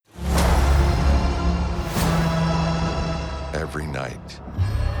every night,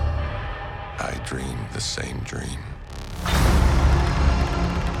 I dream the same dream.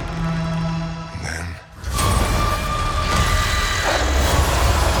 And then...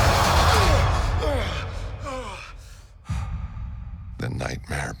 the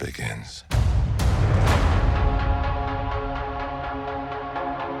nightmare begins.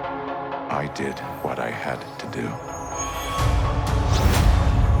 I did what I had to do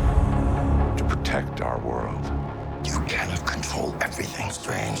to protect our world. You cannot control everything,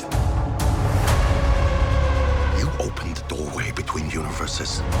 Strange. You opened the doorway between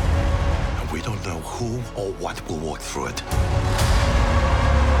universes, and we don't know who or what will walk through it.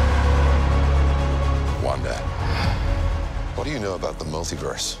 Wanda, what do you know about the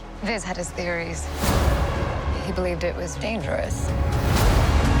multiverse? Viz had his theories. He believed it was dangerous.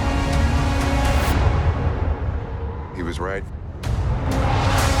 He was right.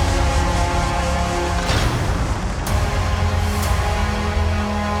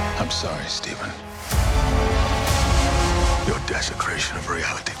 I'm sorry, Stephen. Your desecration of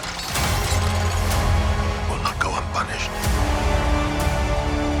reality will not go unpunished.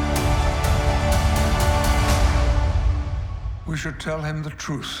 We should tell him the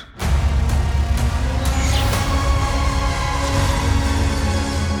truth.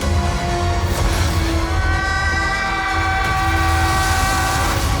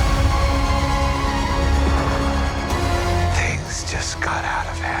 Things just got out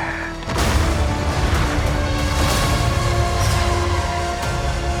of hand.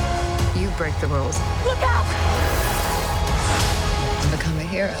 You break the rules. Look out! And become a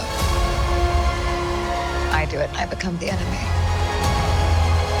hero. I do it, I become the enemy.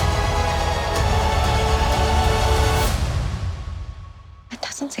 It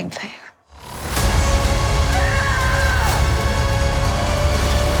doesn't seem fair.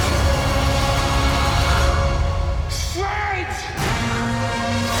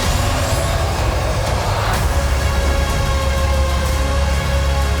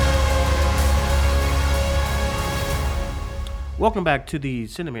 Welcome back to the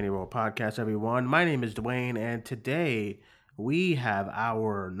Cinemania World Podcast, everyone. My name is Dwayne, and today we have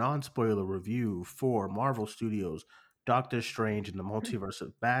our non-spoiler review for Marvel Studios' Doctor Strange in the Multiverse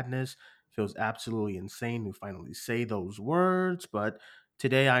of Madness. Feels absolutely insane to finally say those words, but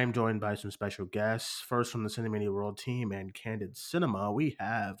today I am joined by some special guests. First from the Cinemania World team and Candid Cinema, we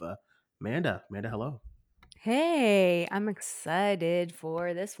have Amanda. Amanda, hello. Hey, I'm excited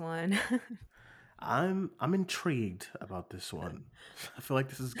for this one. I'm intrigued about this one. I feel like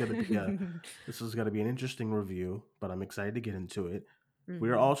this is gonna be an interesting review, but I'm excited to get into it.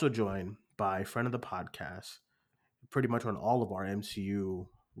 We are also joined by friend of the podcast, pretty much on all of our MCU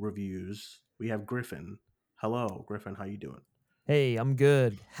reviews. We have Griffin. Hello, Griffin. How you doing? Hey, I'm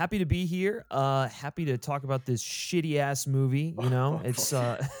good. Happy to be here. Happy to talk about this shitty ass movie. You know, it's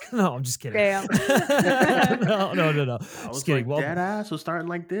no, I'm just kidding. Damn. no. I Just was kidding. like, dead ass was starting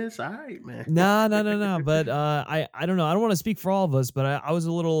like this. All right, man. No. But I don't know. I don't want to speak for all of us, but I was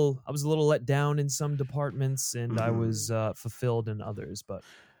a little let down in some departments, and I was fulfilled in others. But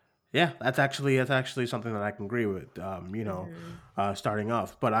yeah, that's actually something that I can agree with. Starting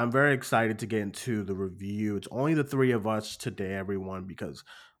off, but I'm very excited to get into the review. It's only the three of us today, everyone, because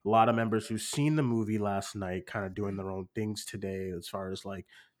a lot of members who've seen the movie last night kind of doing their own things today, as far as like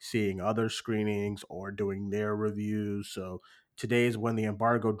seeing other screenings or doing their reviews. So today is when the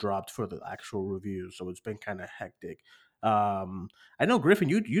embargo dropped for the actual review. So it's been kind of hectic. I know, Griffin,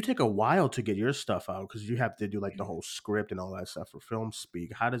 you take a while to get your stuff out because you have to do like the whole script and all that stuff for film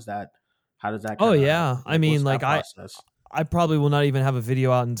speak. How does that oh kinda, yeah, I mean, what's that like process? I probably will not even have a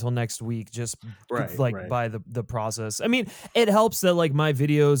video out until next week, just Right. by the process. I mean, it helps that like my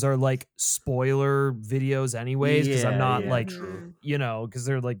videos are like spoiler videos anyways, because I'm not like, true. you know, because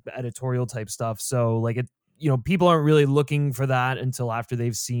they're like editorial type stuff. So like it, you know, people aren't really looking for that until after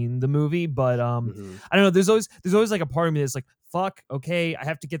they've seen the movie. But I don't know. There's always like a part of me that's like, fuck, okay, I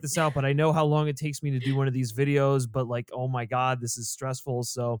have to get this out, but I know how long it takes me to do one of these videos. But like, oh my god, this is stressful.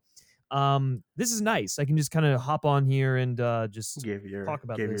 So this is nice. I can just kind of hop on here and just talk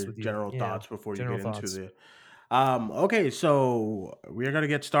about this with you. General Yeah, thoughts before you general get thoughts. into the okay, so we're gonna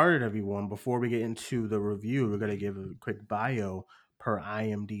get started, everyone. Before we get into the review, we're gonna give a quick bio per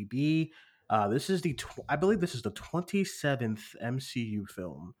IMDb. This is I believe this is the 27th MCU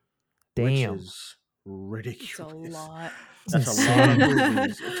film, which Damn. is ridiculous. It's a lot. That's a lot of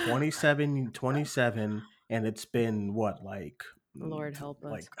movies. 27, and it's been what, like, Lord help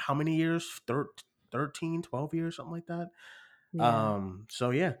us. like how many years? 13, 12 years, something like that. Yeah.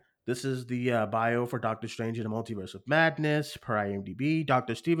 So yeah, this is the bio for Doctor Strange in the Multiverse of Madness per IMDb.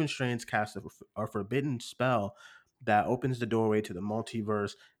 Dr. Stephen Strange casts a forbidden spell that opens the doorway to the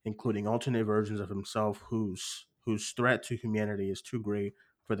multiverse, including alternate versions of himself whose threat to humanity is too great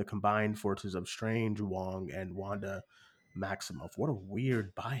for the combined forces of Strange, Wong, and Wanda Maximoff. What a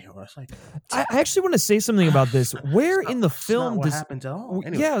weird bio. That's like I actually want to say something about this. Where in the it's not film what does happens at all.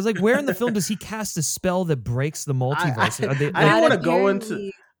 Anyway, yeah, I was like, where in the film does he cast a spell that breaks the multiverse? Like, are they I like didn't That want to go into.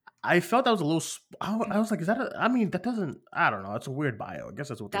 apparently I felt that was a little. I was like, is that? I mean, that doesn't. I don't know. It's a weird bio. I guess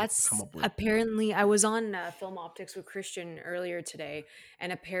that's what they come That's up with. apparently I was on Film Optics with Christian earlier today,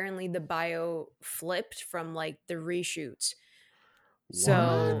 and apparently the bio flipped from like the reshoots.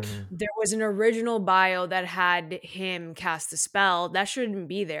 So What? there was an original bio that had him cast a spell that shouldn't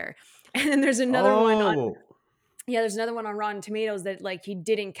be there, and then there's another one on Oh. there's another one on Rotten Tomatoes that like he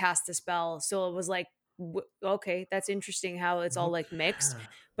didn't cast the spell, so it was like okay, that's interesting how it's all like mixed. Okay.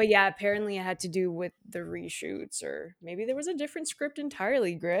 But yeah, apparently it had to do with the reshoots, or maybe there was a different script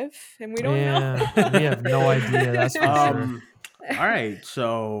entirely, Griff, and we don't know. yeah, we have no idea, that's for sure. All right.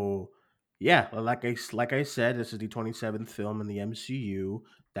 So, yeah, like I said, this is the 27th film in the MCU.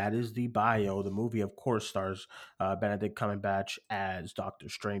 That is the bio. The movie, of course, stars Benedict Cumberbatch as Doctor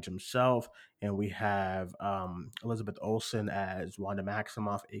Strange himself, and we have Elizabeth Olsen as Wanda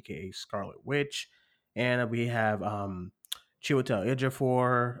Maximoff, aka Scarlet Witch, and we have Chiwetel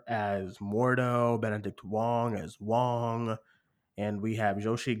Ejiofor as Mordo, Benedict Wong as Wong, and we have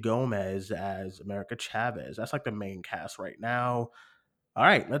Joshi Gomez as America Chavez. That's like the main cast right now. All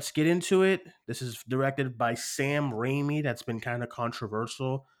right, let's get into it. This is directed by Sam Raimi. That's been kind of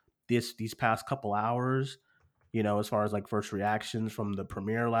controversial these past couple hours, as far as like first reactions from the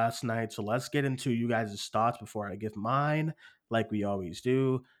premiere last night. So let's get into you guys' thoughts before I give mine, like we always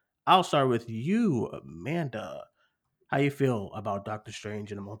do. I'll start with you, Amanda. How you feel about Doctor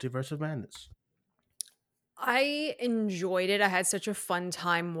Strange in the Multiverse of Madness? I enjoyed it. I had such a fun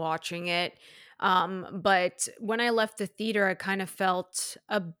time watching it. But when I left the theater, I kind of felt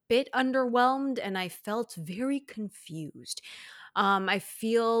a bit underwhelmed and I felt very confused. I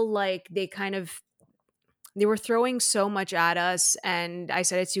feel like they were throwing so much at us, and I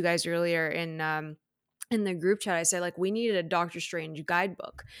said it to you guys earlier in the group chat. I said like we needed a Doctor Strange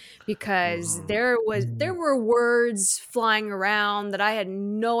guidebook because Mm-hmm. there were words flying around that I had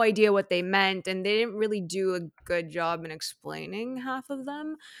no idea what they meant, and they didn't really do a good job in explaining half of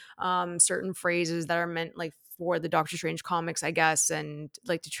them. Certain phrases that are meant like for the Doctor Strange comics, I guess, and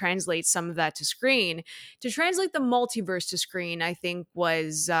like to translate some of that to screen, to translate the multiverse to screen, I think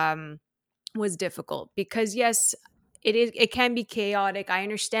was difficult because yes, it can be chaotic. I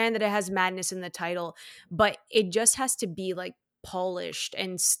understand that it has madness in the title, but it just has to be like polished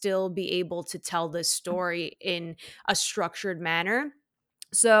and still be able to tell this story in a structured manner.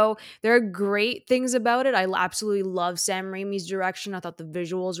 So there are great things about it. Absolutely love Sam Raimi's direction. I thought the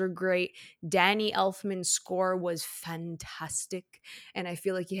visuals were great. Danny Elfman's score was fantastic, and I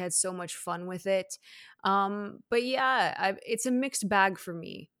feel like he had so much fun with it. But yeah, it's a mixed bag for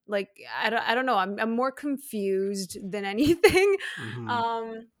me. Like I don't know. I'm more confused than anything. Mm-hmm.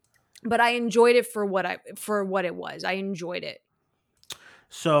 Um, but I enjoyed it for what it was. I enjoyed it.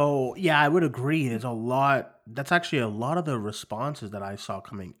 So yeah, I would agree. There's a lot. That's actually a lot of the responses that I saw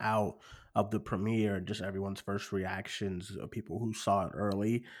coming out of the premiere, just everyone's first reactions of people who saw it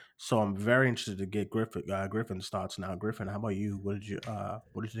early. So I'm very interested to get Griffin's thoughts now. Griffin, how about you? What did you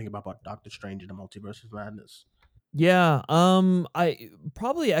think about Doctor Strange in the Multiverse of Madness? Yeah, I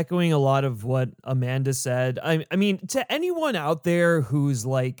probably echoing a lot of what Amanda said. I mean, to anyone out there who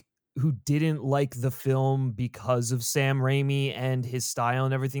didn't like the film because of Sam Raimi and his style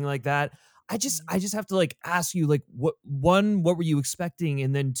and everything like that, I just have to like ask you like what were you expecting,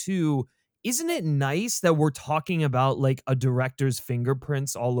 and then two, isn't it nice that we're talking about like a director's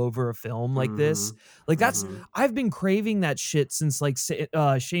fingerprints all over a film like Mm-hmm. this? Like that's Mm-hmm. I've been craving that shit since like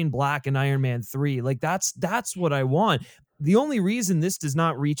Shane Black and Iron Man 3. Like that's what I want. The only reason this does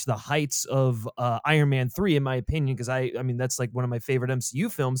not reach the heights of Iron Man 3, in my opinion, because I mean that's like one of my favorite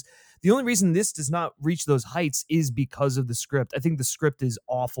MCU films. The only reason this does not reach those heights is because of the script. I think the script is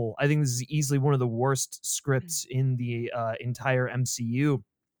awful. I think this is easily one of the worst scripts in the entire MCU.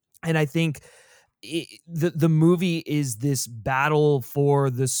 And I think the movie is this battle for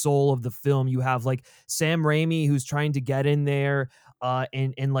the soul of the film. You have like Sam Raimi who's trying to get in there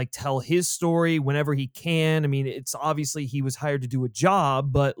and like tell his story whenever he can. I mean, it's obviously he was hired to do a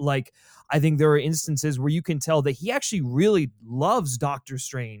job, but like I think there are instances where you can tell that he actually really loves Doctor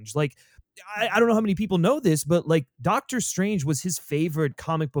Strange. Like I don't know how many people know this, but like Doctor Strange was his favorite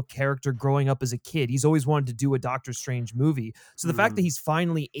comic book character growing up as a kid. He's always wanted to do a Doctor Strange movie. So the fact that Mm-hmm. he's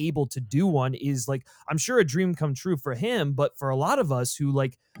finally able to do one is like, I'm sure a dream come true for him, but for a lot of us who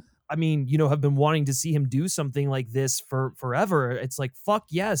like, I mean, you know, have been wanting to see him do something like this for forever. It's like, fuck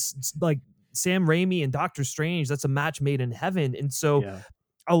yes. It's like Sam Raimi and Doctor Strange, that's a match made in heaven. And so Yeah.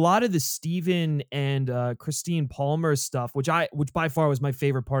 a lot of the Steven and Christine Palmer stuff, which by far was my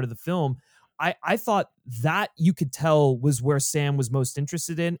favorite part of the film, I thought that you could tell was where Sam was most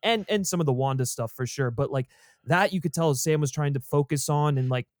interested in, and some of the Wanda stuff for sure. But like that you could tell Sam was trying to focus on, and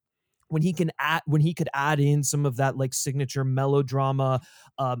like when he could add in some of that like signature melodrama,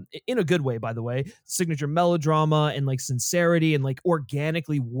 in a good way, by the way, signature melodrama and like sincerity, and like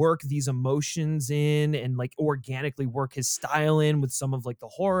organically work these emotions in, and like organically work his style in with some of like the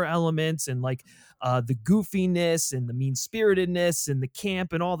horror elements, and like the goofiness and the mean spiritedness and the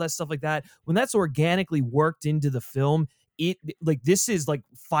camp and all that stuff like that. When that's organically worked into the film, it like this is like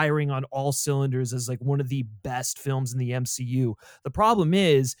firing on all cylinders as like one of the best films in the MCU. The problem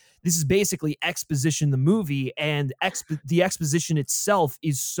is this is basically exposition the movie, and the exposition itself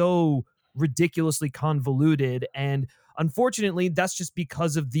is so ridiculously convoluted, and unfortunately that's just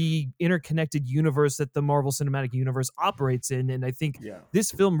because of the interconnected universe that the Marvel Cinematic Universe operates in. And I think Yeah.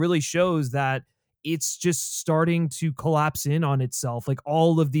 this film really shows that it's just starting to collapse in on itself, like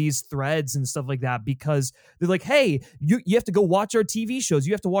all of these threads and stuff like that, because they're like, hey, you have to go watch our TV shows.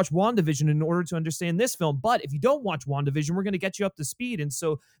 You have to watch WandaVision in order to understand this film. But if you don't watch WandaVision, we're going to get you up to speed. And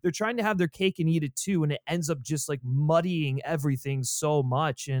so they're trying to have their cake and eat it too. And it ends up just like muddying everything so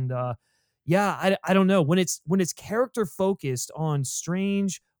much. And yeah, I don't know. When it's character focused on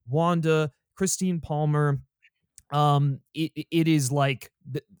Strange, Wanda, Christine Palmer, it is like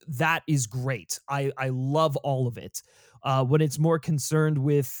that is great. I love all of it. When it's more concerned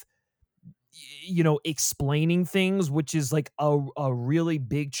with you know, explaining things, which is like a really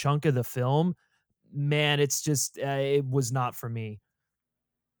big chunk of the film, man, it's just it was not for me.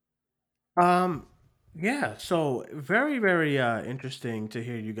 Um, yeah, so very, very interesting to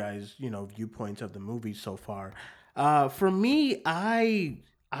hear you guys, viewpoints of the movie so far. For me, I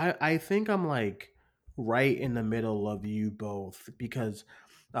think I'm like right in the middle of you both because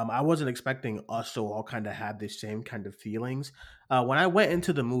I wasn't expecting us to all kind of have the same kind of feelings. When I went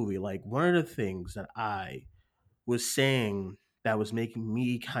into the movie, like one of the things that I was saying that was making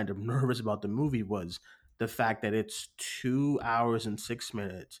me kind of nervous about the movie was the fact that it's 2 hours and 6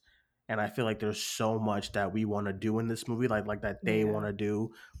 minutes. And I feel like there's so much that we want to do in this movie, like that they want Yeah. to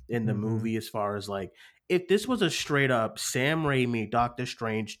do in the Mhm. movie, as far as like if this was a straight up Sam Raimi Doctor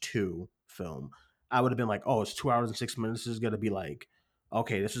Strange 2 film, I would have been like, oh, it's 2 hours and 6 minutes. This is gonna be like,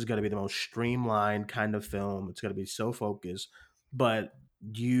 okay, this is gonna be the most streamlined kind of film. It's gonna be so focused. But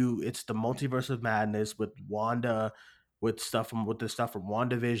it's the multiverse of madness with Wanda, with the stuff from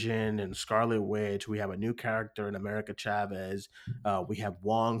WandaVision and Scarlet Witch. We have a new character in America Chavez. We have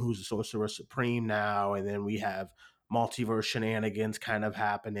Wong, who's the Sorcerer Supreme now, and then we have multiverse shenanigans kind of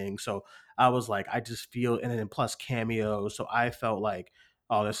happening. So I was like, I just feel, and then plus cameos. So I felt like,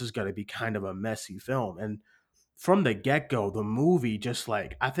 oh, this is going to be kind of a messy film. And from the get go, the movie just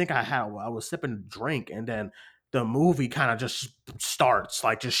like I was sipping a drink, and then the movie kind of just starts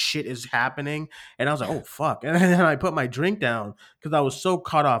like just shit is happening, and I was like, oh fuck, and then I put my drink down because I was so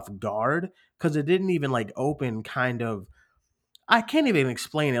caught off guard because it didn't even like open kind of. I can't even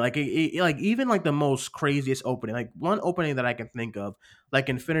explain it. Like like even like the most craziest opening, like one opening that I can think of, like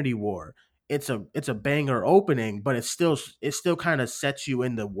Infinity War. It's a banger opening, but it still kind of sets you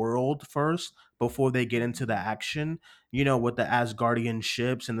in the world first before they get into the action. With the Asgardian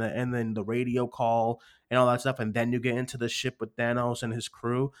ships and then the radio call and all that stuff, and then you get into the ship with Thanos and his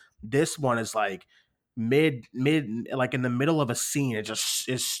crew. This one is like mid like in the middle of a scene. It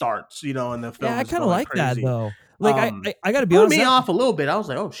starts, and the Yeah, film I is kind of going like that crazy. though. Like Um, I got to be threw honest, me that off a little bit. I was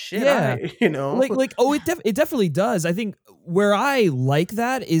like, "Oh shit!" yeah, like it definitely does. I think where I like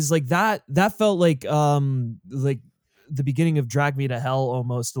that is like that felt like the beginning of Drag Me to Hell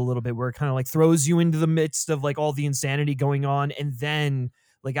almost a little bit, where it kind of like throws you into the midst of like all the insanity going on, and then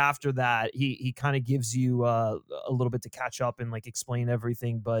like after that he kind of gives you a little bit to catch up and like explain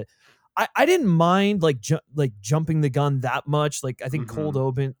everything. But I didn't mind like jumping the gun that much. Like I think cold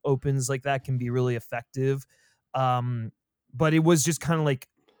Mhm. opens like that can be really effective. Um, but it was just kind of like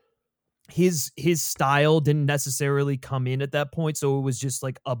his style didn't necessarily come in at that point, so it was just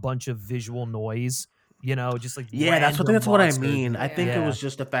like a bunch of visual noise, you know, just like Yeah, random that's what I monsters. mean. I think it Yeah. Yeah, was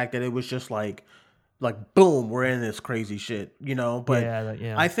just the fact that it was just like boom, we're in this crazy shit, But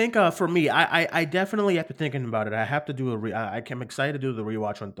yeah. I think for me, I definitely after thinking about it, I have to do I'm excited to do the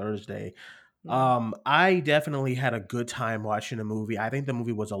rewatch on Thursday. Mm. I definitely had a good time watching the movie. I think the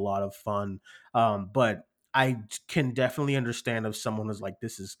movie was a lot of fun. But can definitely understand if someone is like,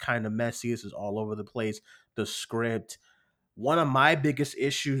 this is kind of messy. This is all over the place. The script. one of my biggest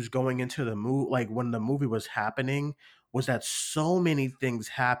issues going into the movie, like when the movie was happening, was that so many things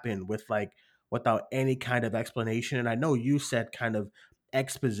happened with like without any kind of explanation. And I know you said kind of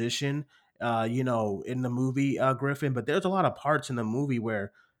exposition, in the movie, Griffin, but there's a lot of parts in the movie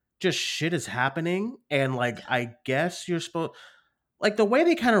where just shit is happening, and like I guess you're supposed like the way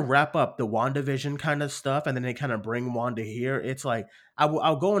they kind of wrap up the WandaVision kind of stuff, and then they kind of bring Wanda here. It's like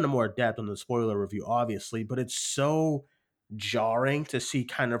I'll go into more depth on the spoiler review, obviously, but it's so jarring to see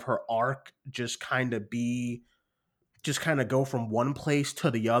kind of her arc just kind of go from one place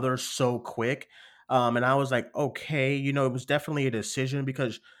to the other so quick. And I was like, okay, it was definitely a decision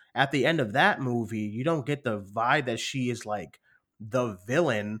because at the end of that movie, you don't get the vibe that she is like the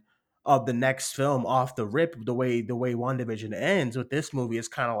villain of the next film off the rip. The way WandaVision ends with this movie is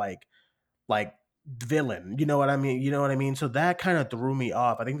kind of like villain. You know what I mean? You know what I mean? So that kind of threw me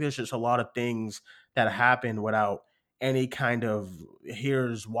off. I think there's just a lot of things that happen without any kind of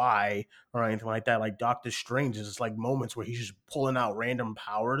here's why or anything like that. Like Doctor Strange is just like moments where he's just pulling out random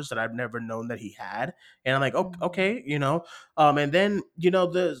powers that I've never known that he had. And I'm like, Mhm. okay. And then,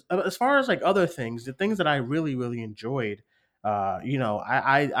 as far as like other things, the things that I really, really enjoyed,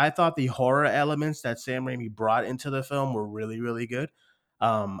 I thought the horror elements that Sam Raimi brought into the film were really, really good.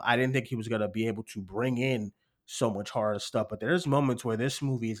 I didn't think he was gonna be able to bring in so much horror stuff, but there's moments where this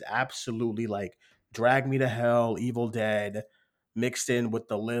movie is absolutely like Drag Me to Hell, Evil Dead, mixed in with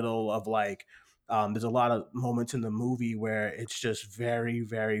the little of like. There's a lot of moments in the movie where it's just very,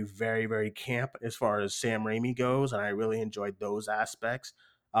 very, very, very camp as far as Sam Raimi goes, and I really enjoyed those aspects.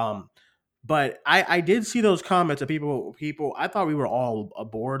 Um, but I did see those comments of people. I thought we were all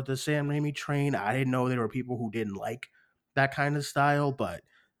aboard the Sam Raimi train. I didn't know there were people who didn't like that kind of style, but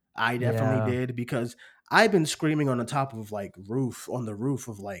I definitely Yeah. did because I've been screaming on the top of like the roof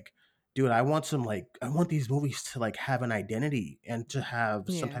of like, dude, I want these movies to like have an identity and to have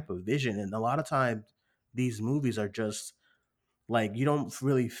some Yeah. type of vision. And a lot of times these movies are just like you don't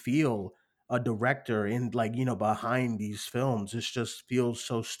really feel a director in like behind these films. It just feels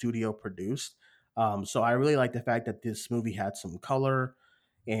so studio produced. So I really like the fact that this movie had some color,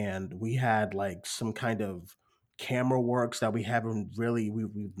 and we had like some kind of camera works that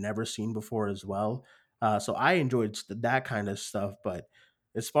we've never seen before as well. So I enjoyed that kind of stuff. But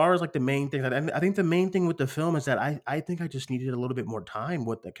as far as like the main thing, I think the main thing with the film is that I think I just needed a little bit more time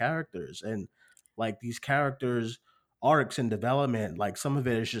with the characters, and like these characters arcs and development, like some of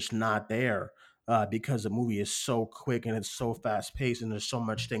it is just not there, because the movie is so quick and it's so fast paced and there's so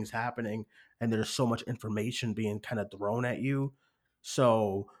much things happening and there's so much information being kind of thrown at you.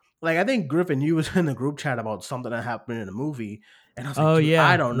 So like I think Griffin, you was in the group chat about something that happened in the movie, and I was like, Oh dude,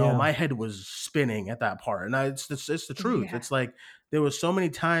 I yeah, don't know, yeah. my head was spinning at that part, and it's the truth. Yeah. It's like there was so many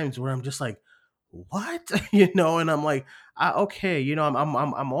times where I'm just like, what, and I'm like, okay, I'm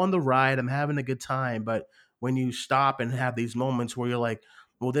on the ride, I'm having a good time, but when you stop and have these moments where you're like,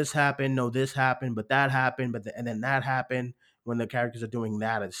 well, this happened, no, this happened, but that happened, and then that happened. When the characters are doing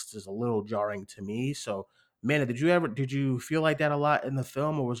that, it's just a little jarring to me. So, man, did you feel like that a lot in the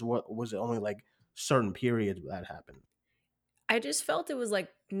film, or was it only like certain periods where that happened? I just felt it was like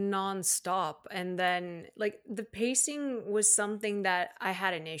nonstop. And then, like, the pacing was something that I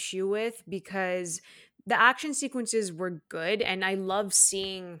had an issue with because the action sequences were good. And I love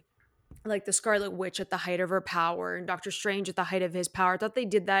seeing, like, the Scarlet Witch at the height of her power and Doctor Strange at the height of his power. I thought they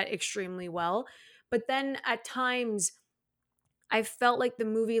did that extremely well. But then at times, I felt like the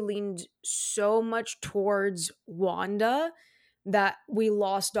movie leaned so much towards Wanda that we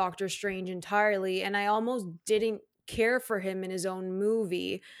lost Doctor Strange entirely. And I almost didn't care for him in his own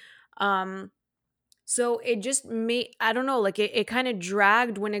movie. Um, so it just made, I don't know, like it kind of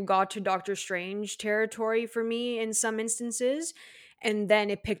dragged when it got to Doctor Strange territory for me in some instances. And then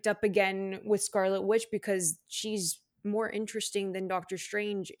it picked up again with Scarlet Witch because she's more interesting than Doctor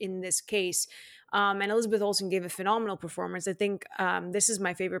Strange in this case. And Elizabeth Olsen gave a phenomenal performance. I think this is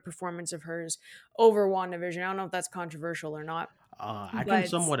my favorite performance of hers over WandaVision. I don't know if that's controversial or not, I can but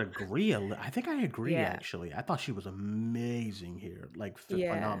somewhat agree. I think I agree. yeah, Actually, I thought she was amazing here, like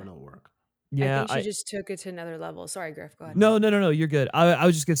yeah. phenomenal work. I Yeah, think she I just took it to another level. Sorry, Griff, go ahead. No, no, no, no, you're good. I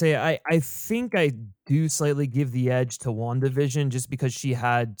was just gonna say I think I do slightly give the edge to WandaVision just because she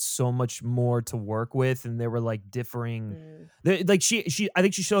had so much more to work with, and there were like differing Mm, like she I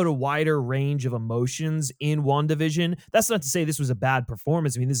think she showed a wider range of emotions in WandaVision. That's not to say this was a bad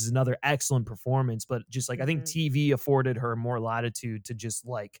performance. I mean, this is another excellent performance, but just like I think mhm. TV afforded her more latitude to just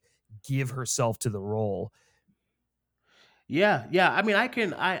like give herself to the role. Yeah, yeah. I mean, I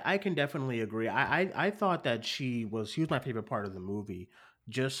can definitely agree. I thought that she was my favorite part of the movie.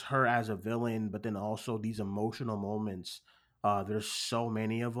 Just her as a villain, but then also these emotional moments. There's so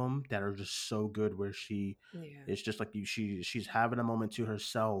many of them that are just so good where she Yeah. it's just like she's having a moment to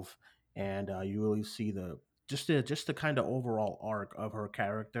herself, and you really see the kind of overall arc of her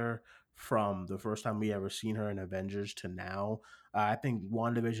character from the first time we ever seen her in Avengers to now. I think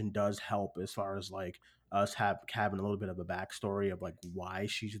WandaVision does help as far as like us having a little bit of a backstory of like why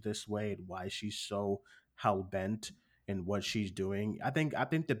she's this way and why she's so hell bent in what she's doing. I think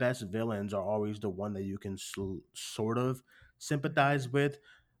the best villains are always the one that you can sort of sympathize Mhm. with.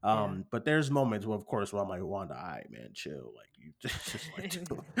 Yeah. But there's moments where, of course, where I'm like, Wanda, all right, man, chill. Like you just like,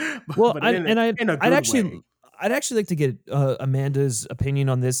 Well, but and in a I'd good actually way. I'd actually like to get Amanda's opinion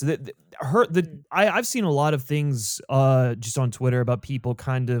on this. Mm. I've seen a lot of things just on Twitter about people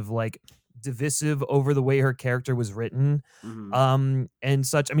kind of like divisive over the way her character was written, Hmm. and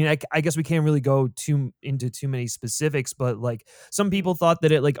such. I mean, I guess we can't really go too into too many specifics, but like some Mm. people thought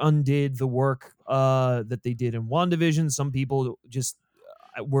that it like undid the work that they did in WandaVision. Some people just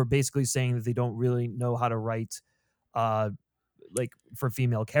were basically saying that they don't really know how to write uh like for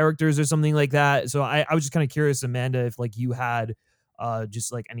female characters or something like that. So I was just kind of curious, Amanda, if like you had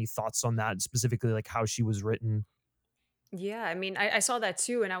just like any thoughts on that, specifically like how she was written. Yeah, I mean, I saw that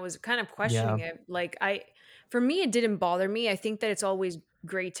too, and I was kind of Yeah. questioning it. Like, for me, it didn't bother me. I think that it's always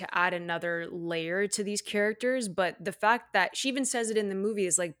great to add another layer to these characters, but the fact that she even says it in the movie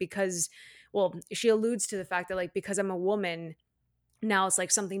is like because, well, she alludes to the fact that like because I'm a woman, now it's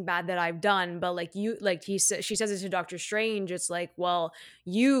like something bad that I've done. But like you, like she says it to Doctor Strange. It's like, well,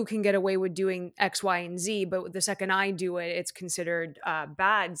 you can get away with doing X, Y, and Z, but the second I do it, it's considered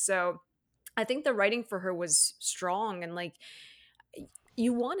bad. So I think the writing for her was strong, and like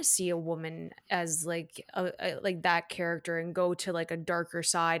you want to see a woman as like like that character and go to like a darker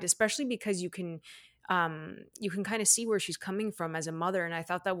side, especially because you can kind of see where she's coming from as a mother, and I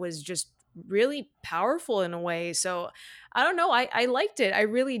thought that was just really powerful in a way. So I don't know, I liked it, I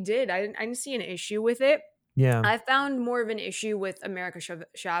really did. I didn't see an issue with it. Yeah. I found more of an issue with America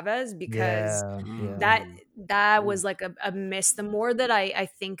Chavez because Yeah. Yeah. that Mm. that was Oof. like a miss. The more that I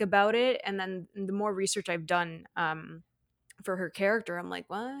think about it, and then the more research I've done for her character, I'm like,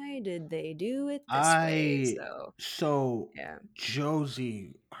 why did they do it this way? I So so yeah.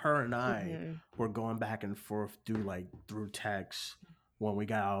 Josie, her and I Hmm. were going back and forth through text when we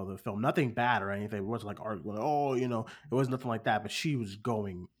got out of the film. Nothing bad or anything. It wasn't like arguing. Oh, it was nothing like that. But she was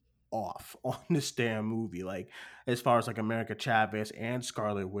going off on this damn movie. Like as far as like America Chavez and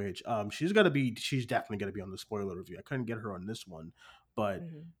Scarlet Witch, she's definitely gonna be on the spoiler review. I couldn't get her on this one, but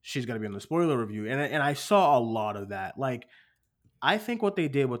Hmm. she's gonna be on the spoiler review. And I saw a lot of that. Like I think what they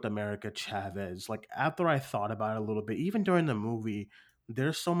did with America Chavez, like after I thought about it a little bit, even during the movie,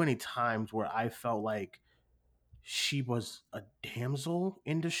 there's so many times where I felt like she was a damsel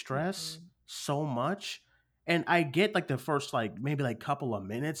in distress Hmm. so much. And I get like the first like maybe like couple of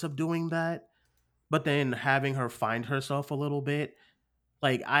minutes of doing that, but then having her find herself a little bit,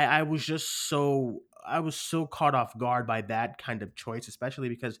 like I was so caught off guard by that kind of choice, especially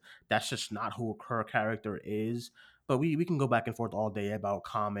because that's just not who her character is. But we can go back and forth all day about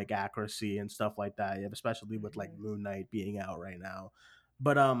comic accuracy and stuff like that, yeah, especially with like Hmm. Moon Knight being out right now.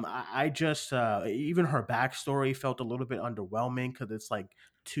 But I just even her backstory felt a little bit underwhelming because it's like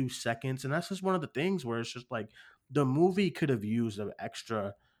 2 seconds, and that's just one of the things where it's just like the movie could have used an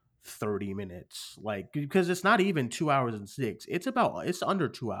extra 30 minutes, like because it's not even 2 hours and six, it's under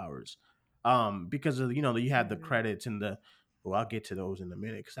 2 hours, because of you have the Hmm. credits and the well, I'll get to those in a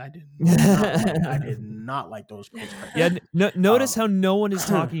minute because I did not like those post credit Yeah, scenes. notice um how no one is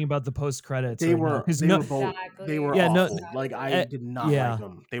talking about the post credits they right now were because they no, were both they Exactly. were yeah, no, awful. Like I uh, did not like yeah,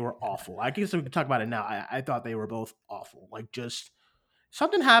 them. They were awful. I guess we can talk about it now. I thought they were both awful. Like just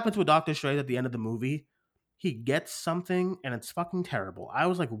something happens with Doctor Strange at the end of the movie. He gets something and it's fucking terrible. I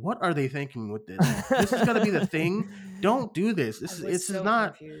was like, what are they thinking with this? This is gonna be the thing. Don't do this. I This was is so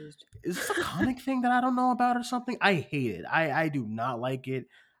not. confused. Is this a comic thing that I don't know about or something? I hate it. I do not like it.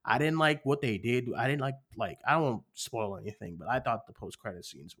 I didn't like what they did. I didn't like I won't spoil anything, but I thought the post credit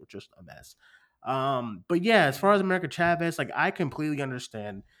scenes were just a mess. But yeah, as far Yeah. as America Chavez, like I completely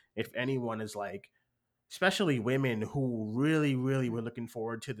understand if anyone is like, especially women who really, really were looking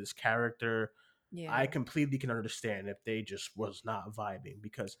forward to this character. I Yeah. completely can understand if they just was not vibing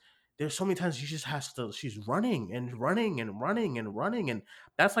because there's so many times she just has to she's running and running and running and running, and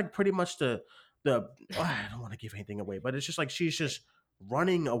that's like pretty much the I don't want to give anything away, but it's just like she's just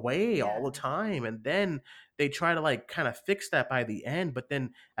running away all Yeah. the time, and then they try to like kind of fix that by the end, but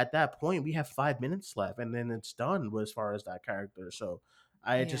then at that point we have 5 minutes left and then it's done as far as that character. So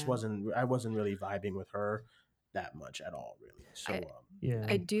I Yeah. wasn't really vibing with her. that much at all, really. So I Yeah.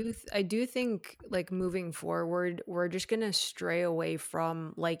 I do think like moving forward, we're just gonna stray away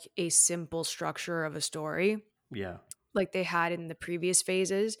from like a simple structure of a story yeah, like they had in the previous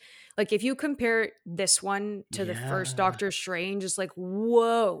phases. Like if you compare this one to the first yeah. Doctor Strange, it's like,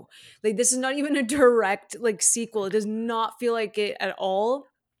 whoa. Like this is not even a direct like sequel. It does not feel like it at all.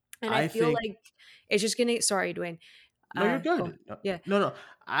 And I I feel think like it's just gonna sorry, Dwayne. no, you're Go. good. No, Yeah. no, no.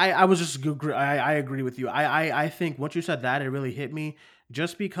 I was just I agree with you. I think once you said that, it really hit me.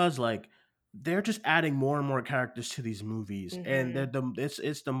 Just because like they're just adding more and more characters to these movies, and Mm-hmm.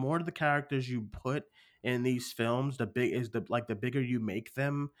 it's the more the characters you put in these films, the bigger you make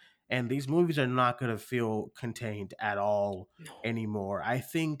them, and these movies are not gonna feel contained at all anymore. I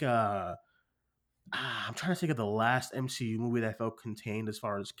think. I'm trying to think of the last MCU movie that felt contained as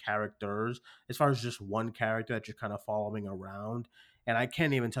far as characters, as far as just one character that you're kind of following around. And I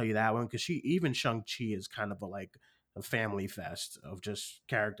can't even tell you that one because Shang-Chi is kind of a family fest of just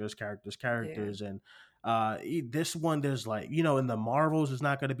Yeah. characters. And this one, there's like, in the Marvels, it's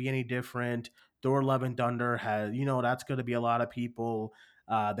not going to be any different. Thor: Love and Thunder has, that's going to be a lot of people.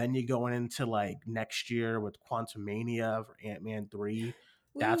 Then you're going into like next year with Quantum Mania for Ant-Man 3.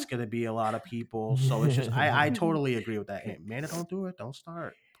 That's Woo. gonna be a lot of people. So it's just I totally agree with that. Man, don't do it. Don't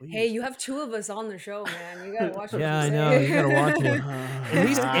start, Hey, please. you have two of us on the show, man. You gotta watch what Yeah, you I know. You gotta watch say.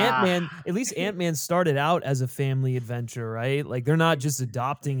 it. At least Ant-Man started out as a family adventure, right? Like they're not just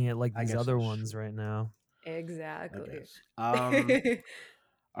adopting it like I these guess other that's ones true. right now. I Exactly. guess.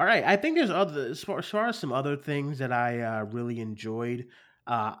 All right. I think there's other as far as some other things that I really enjoyed.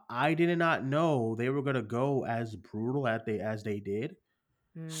 I did not know they were gonna go as brutal as they did.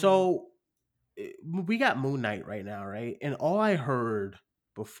 Hmm. So we got Moon Knight right now, right? And all I heard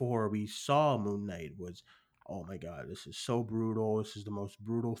before we saw Moon Knight was, "Oh my god, this is so brutal. This is the most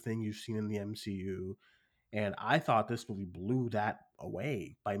brutal thing you've seen in the MCU." And I thought this movie blew that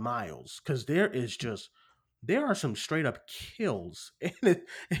away by miles because there are some straight up kills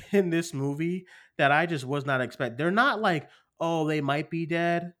in this movie that I just was not expect. They're not like, oh, they might be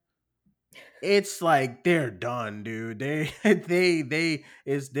dead. It's like they're done, dude. They they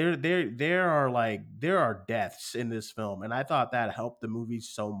is there are deaths in this film, and I thought that helped the movie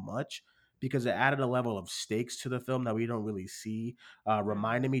so much because it added a level of stakes to the film that we don't really see. Mhm.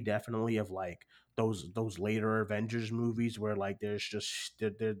 Reminded me definitely of like those later Avengers movies where like there's just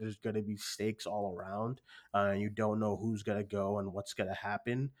there's gonna be stakes all around, and you don't know who's gonna go and what's gonna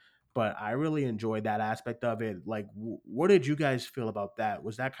happen. But I really enjoyed that aspect of it. Like, what did you guys feel about that?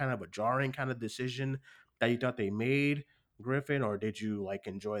 Was that kind of a jarring kind of decision that you thought they made, Griffin, or did you like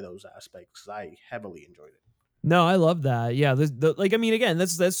enjoy those aspects? 'Cause I heavily enjoyed it. No, I love that. Yeah, like I mean, again,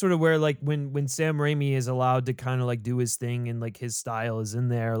 that's sort of where like when Sam Raimi is allowed to kind of like do his thing and like his style is in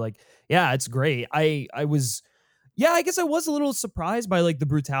there. Like, yeah, it's great. I was yeah, I guess I was a little surprised by like the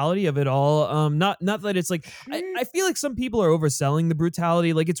brutality of it all. Not that it's like I feel like some people are overselling the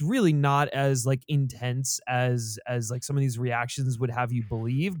brutality. Like it's really not as like intense as like some of these reactions would have you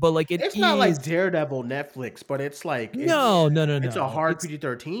believe, but like it It's not is. like Daredevil Netflix, but it's like No, no, no, it's a no. hard It's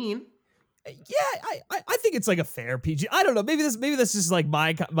PG-13. yeah, I think it's like a fair PG. I don't know. Maybe that's just like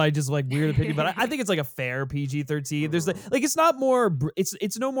my just like weird opinion, but I think it's like a fair PG-13. There's like it's not more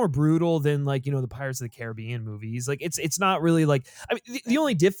it's no more brutal than like the Pirates of the Caribbean movies. Like it's not really like I mean the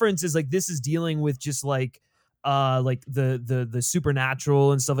only difference is like this is dealing with just like the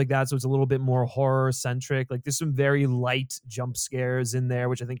supernatural and stuff like that, so it's a little bit more horror centric. Like there's some very light jump scares in there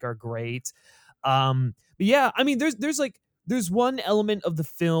which I think are great. But yeah, I mean there's one element of the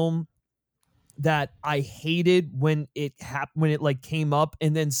film that I hated when it happened, when it like came up,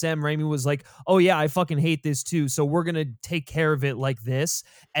 and then Sam Raimi was like, "Oh yeah, I fucking hate this too. So we're gonna take care of it like this."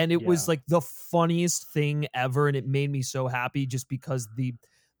 And it was Yeah. like the funniest thing ever, and it made me so happy just because the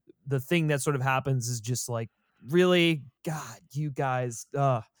thing that sort of happens is just like, really, God, you guys,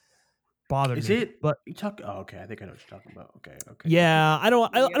 bothered Is me. it But you talk oh, okay, I think I know what you're talking about. Okay, okay, okay. yeah, I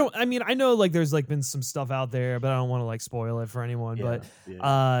Yep. don't. I mean, I know like there's like been some stuff out there, but I don't want to like spoil it for anyone. But Yeah, yeah.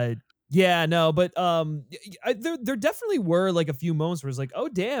 uh, yeah, no, but there definitely were like a few moments where it's like, oh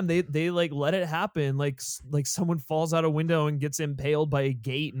damn, they like let it happen. Like like someone falls out a window and gets impaled by a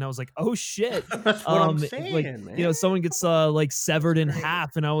gate, and I was like, oh shit. That's what I'm Like saying, man. someone gets like severed in Great.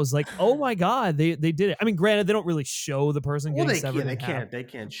 half, and I was like, oh my god, they did it. I mean, granted, they don't really show the person Well, getting they severed can't, in half. they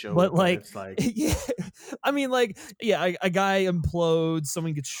can't show But it, but like, it's like yeah, I mean, like, yeah, a guy implodes,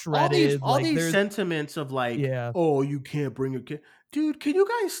 someone gets shredded. all Like, these there's, sentiments of like, yeah, oh, you can't bring your kid, dude. Can you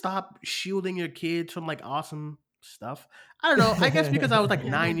guys stop shielding your kids from like awesome stuff? I don't know. I guess because I was like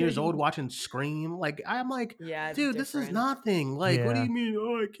 9 years old watching Scream. Like I'm like, Yeah, it's dude, this is different. nothing. Like, what do Yeah. you mean?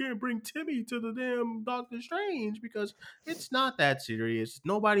 Oh, I can't bring Timmy to the damn Doctor Strange because it's not that serious.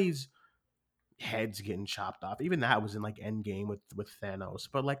 Nobody's heads getting chopped off. Even that was in like Endgame with Thanos.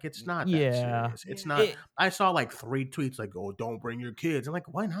 But like, it's not that Yeah. serious. It's Yeah. not. I saw like 3 tweets like, "Oh, don't bring your kids." I'm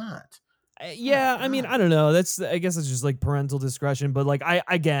like, why not? Yeah, I mean, not? I don't know. I guess it's just like parental discretion, but like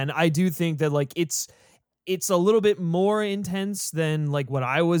I do think that like it's a little bit more intense than like what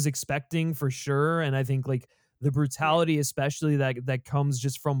I was expecting for sure, and I think like the brutality especially that comes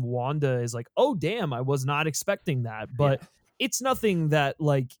just from Wanda is like, "Oh damn, I was not expecting that." Yeah. But it's nothing that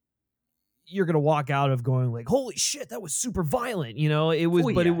like you're going to walk out of going like, "Holy shit, that was super violent." You know, it was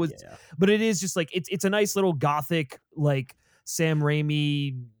Oh, but it yeah, was yeah. but it is just like it's a nice little gothic like Sam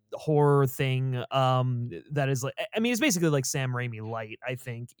Raimi horror thing that is like, I mean, it's basically like Sam Raimi light, I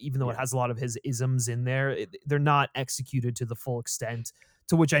think, even though it Yeah. has a lot of his isms in there. They're not executed to the full extent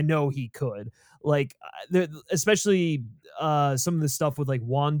to which I know he could. Like especially some of the stuff with like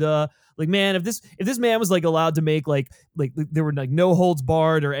Wanda. Like, man, if this man was like allowed to make like there were like no holds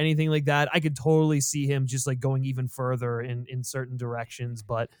barred or anything like that, I could totally see him just like going even further in certain directions.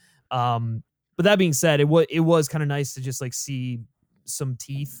 But that being said, it was kind of nice to just like see some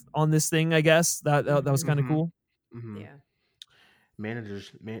teeth on this thing. I guess that was kind of Mhm. cool. Mhm. Yeah.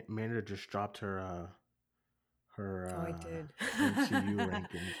 Amanda just dropped her Oh, I did. MCU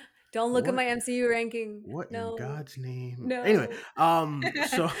rankings. Don't look at What? my MCU ranking. What in No. God's name? No. Anyway,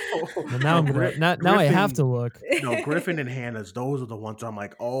 so Well, now I'm gonna now I have to look. No, Griffin and Hannah's. Those are the ones I'm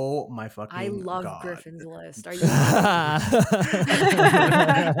like, oh my fucking I love God. Griffin's list. Are you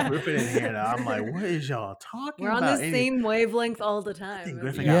Griffin and Hannah. I'm like, what is y'all talking We're on about? the same wavelength all the I time. think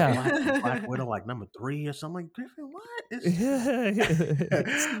Griffin Yeah. got Black Widow like number 3 or something. Like, Griffin, what? It's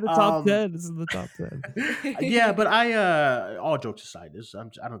in the top 10. It's in the top 10. Yeah, but I all jokes aside,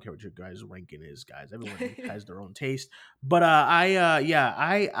 I don't care what your guys' ranking is, guys. Everyone has their own taste. But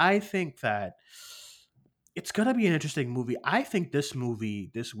I think that it's gonna be an interesting movie. I think this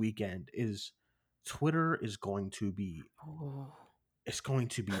movie this weekend is Twitter is going to be Oh. it's going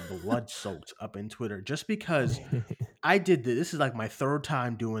to be blood soaked up in Twitter just because I did this is like my third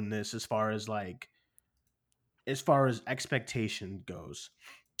time doing this as far as expectation goes.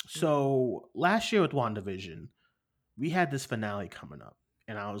 So last year with WandaVision, we had this finale coming up,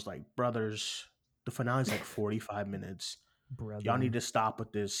 and I was like, brothers, the finale's like 45 minutes. Y'all need to stop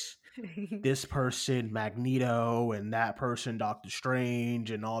with this person, Magneto, and that person, Doctor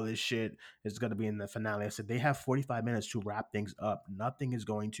Strange, and all this shit is going to be in the finale. I said, they have 45 minutes to wrap things up. Nothing is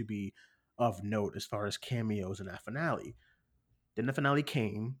going to be of note as far as cameos in that finale. Then the finale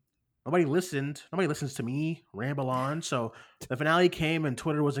came. Nobody listened. Nobody listens to me ramble on. So the finale came and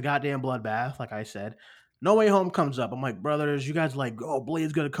Twitter was a goddamn bloodbath, like I said. No Way Home comes up. I'm like, brothers, you guys are like, oh,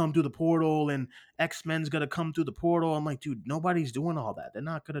 Blade's gonna come through the portal and X-Men's gonna come through the portal. I'm like, dude, nobody's doing all that. They're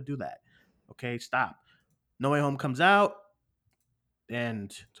not gonna do that. Okay, stop. No Way Home comes out,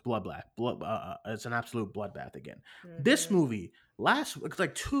 and it's bloodbath. It's an absolute bloodbath again. This movie, it's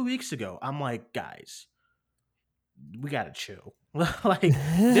like 2 weeks ago, I'm like, guys, we gotta chill. Like,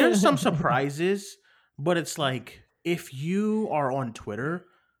 there's some surprises, but it's like if you are on Twitter,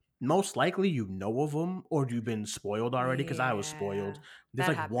 most likely you know of them or you've been spoiled already. Because I was spoiled. Yeah, There's that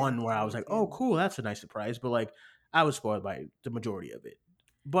like happened one where to I me was like, "Oh, too. cool, that's a nice surprise," but like I was spoiled by the majority of it.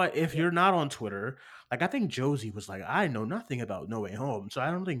 But if you're not on Twitter, like I think Josie was like, "I know nothing about No Way Home," so I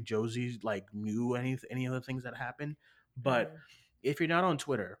don't think Josie like knew any of the things that happened. But if you're not on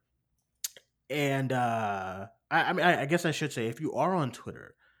Twitter, and I mean, I guess I should say, if you are on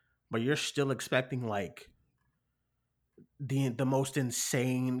Twitter, but you're still expecting like the most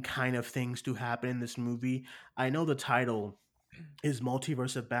insane kind of things to happen in this movie, I know the title is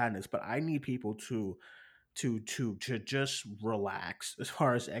Multiverse of Madness, but I need people to just relax as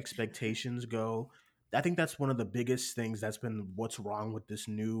far as expectations go. I think that's one of the biggest things that's been what's wrong with this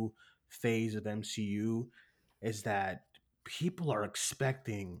new phase of MCU is that people are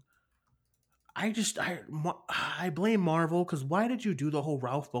expecting I blame Marvel because why did you do the whole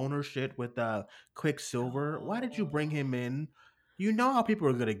Ralph Boner shit with Quicksilver? Why did you bring him in? You know how people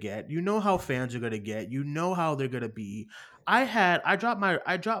are gonna get. You know how fans are gonna get. You know how they're gonna be. I dropped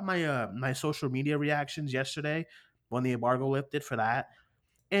my social media reactions yesterday when the embargo lifted for that.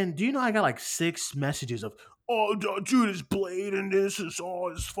 And do you know I got like 6 messages of dude, it's Blade and this is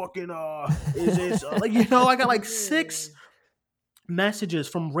all is fucking is like I got like 6 messages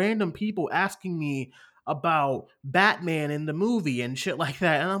from random people asking me about Batman in the movie and shit like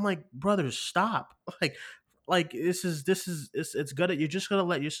that. And I'm like, brothers, stop. Like it's gonna you're just gonna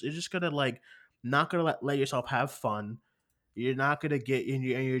like not gonna let yourself have fun. you're not gonna get, and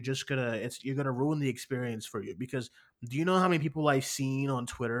you're just gonna, you're gonna ruin the experience for you. Because do you know how many people I've seen on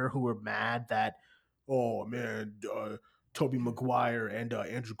Twitter who were mad that, oh man, Toby Maguire and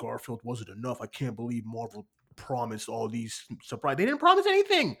Andrew Garfield wasn't enough. I can't believe Marvel promised all these surprise. They didn't promise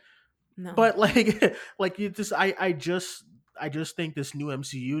anything. No. But like, like you just, I just think this new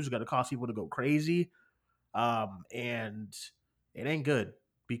MCU is gonna cause people to go crazy, and it ain't good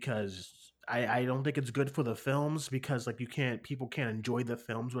because I don't think it's good for the films, because like people can't enjoy the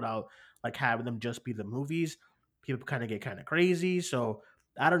films without like having them just be the movies. People kind of get kind of crazy, so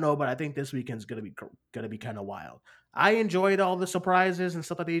I don't know, but I think this weekend's gonna be kind of wild. I enjoyed all the surprises and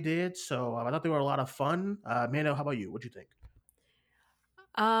stuff that they did, so I thought they were a lot of fun. Mano, how about you? What do you think?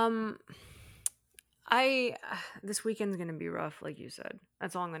 Um, I this weekend's gonna be rough, like you said.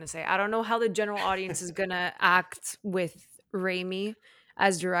 That's all I'm gonna say. I don't know how the general audience is gonna act with Raimi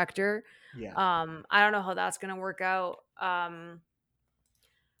as director. Yeah. I don't know how that's gonna work out.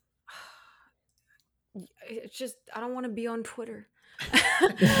 It's just I don't want to be on Twitter.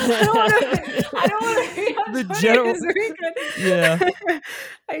 I don't want to be on The Twitter general- this weekend. Yeah.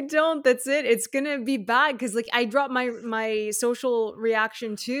 I don't. That's it. It's gonna be bad because like I dropped my social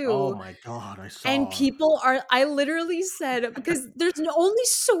reaction too. Oh my god, I saw. And people are, I literally said, because there's only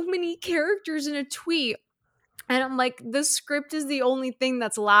so many characters in a tweet. And I'm like, the script is the only thing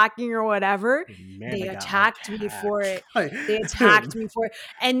that's lacking or whatever. Man, They got attacked me for it. Like, They attacked me for it.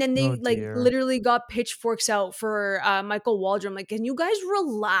 And then they Oh, like dear. literally got pitchforks out for Michael Waldron. Like, can you guys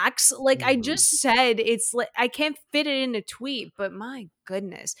relax? Like I just said, it's like I can't fit it in a tweet, but my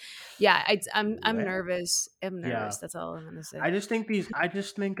goodness. Yeah, I'm Yeah. nervous. I'm Yeah. nervous. That's all I'm gonna say. I just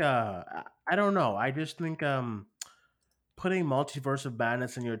think I don't know. I just think putting Multiverse of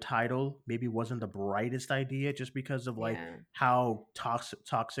Madness in your title maybe wasn't the brightest idea, just because of like Yeah. how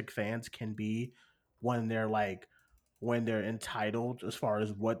toxic fans can be when they're entitled as far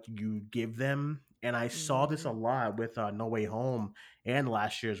as what you give them. And I saw this a lot with No Way Home and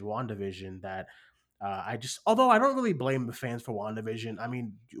last year's WandaVision, that although I don't really blame the fans for WandaVision. I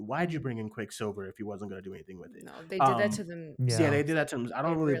mean, why'd you bring in Quicksilver if he wasn't going to do anything with it? No, they did that to them. Yeah, they did that to them. I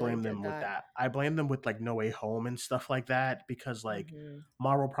don't They really really blame did them with that. that. I blame them with like No Way Home and stuff like that, because like Mhm.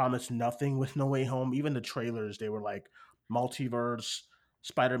 Marvel promised nothing with No Way Home. Even the trailers, they were like multiverse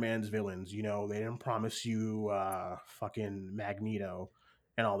Spider-Man's villains. You know, they didn't promise you fucking Magneto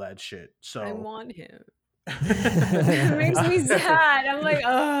and all that shit. So I want him. It makes me sad. I'm like,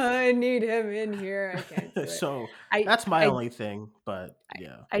 oh, I need him in here. I can't do it. So I that's my I, only thing. But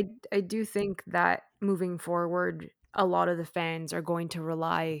yeah, I do think that moving forward, a lot of the fans are going to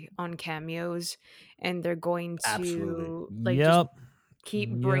rely on cameos, and they're going to Absolutely. like just Yep. keep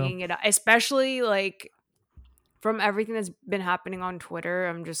Yep. bringing it up, especially like from everything that's been happening on Twitter.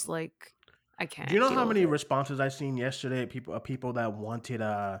 I'm just like, I can't. do you know deal how with many it. responses I seen yesterday? People that wanted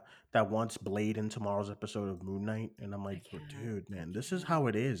that wants Blade in tomorrow's episode of Moon Knight, and I'm like, can't. dude, man, this is how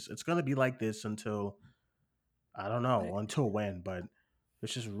it is. It's gonna be like this until I don't know until when, but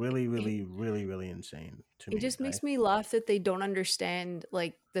it's just really, really, really, really insane to me. It just makes me laugh that they don't understand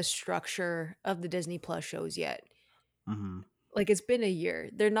like the structure of the Disney Plus shows yet. Mm-hmm. Like it's been a year.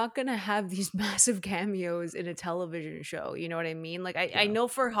 They're not gonna have these massive cameos in a television show. You know what I mean? Like I know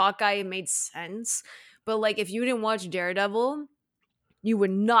for Hawkeye it made sense, but like if you didn't watch Daredevil, you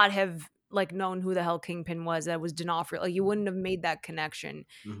would not have like known who the hell Kingpin was. That was D'Onofrio. Like you wouldn't have made that connection.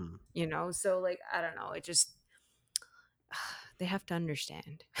 Mm-hmm. You know? So like I don't know. It just they have to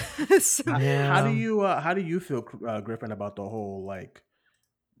understand. So, How do you feel, Griffin, about the whole like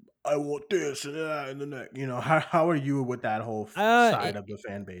I want this and that and the next? You know, how are you with that whole side of the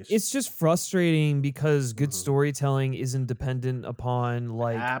fan base? It's just frustrating because good storytelling isn't dependent upon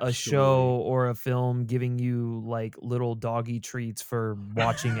like a show or a film giving you like little doggy treats for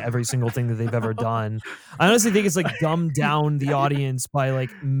watching every single thing that they've ever done. I honestly think it's like dumbed down the audience by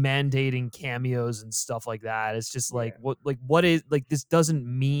like mandating cameos and stuff like that. It's just like what is like this doesn't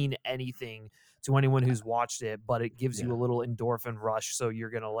mean anything to anyone who's watched it, but it gives you a little endorphin rush, so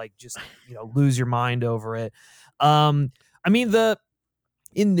you're gonna like just lose your mind over it. I mean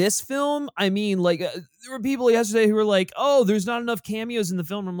in this film, I mean, like, there were people yesterday who were like, oh, there's not enough cameos in the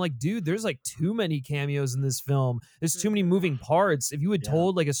film. I'm like, dude, there's like too many cameos in this film. There's too many moving parts. If you had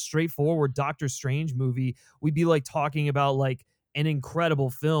told like a straightforward Doctor Strange movie, we'd be like talking about like an incredible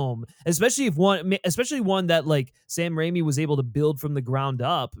film, especially one that like Sam Raimi was able to build from the ground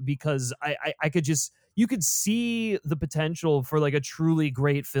up, because I could just, you could see the potential for like a truly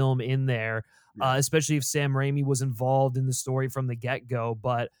great film in there. Especially if Sam Raimi was involved in the story from the get-go.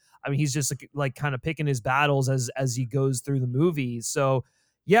 But I mean, he's just like kind of picking his battles as he goes through the movie. So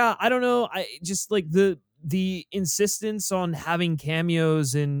yeah, I don't know. I just like the the insistence on having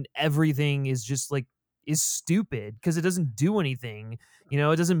cameos and everything is just like is stupid because it doesn't do anything. You know,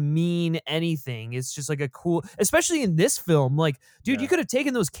 it doesn't mean anything. It's just like a cool, especially in this film. Like, dude, you Yeah. could have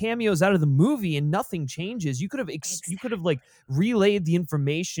taken those cameos out of the movie and nothing changes. You could have you could have like relayed the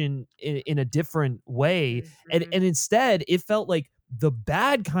information in a different way, and Mhm. instead it felt like the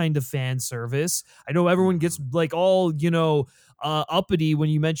bad kind of fan service. I know everyone gets like all, you know, uppity when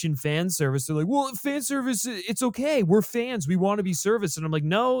you mention fan service. They're like, well, fan service, it's okay. We're fans. We want to be serviced. And I'm like,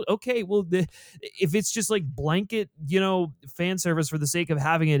 no, okay. Well, if it's just like blanket, you know, fan service for the sake of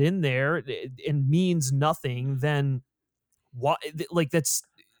having it in there and means nothing, then what? Like that's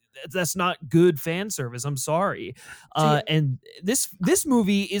not good fan service. I'm sorry. See, And this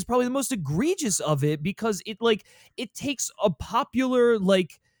movie is probably the most egregious of it because it takes a popular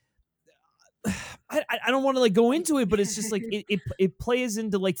like I don't want to like go into it, but it's just like it plays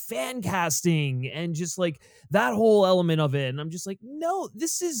into like fan casting and just like that whole element of it. And I'm just like, no,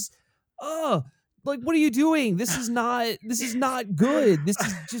 this is like what are you doing? This is not good. This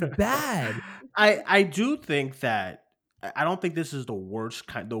is just bad. I do think that I don't think this is the worst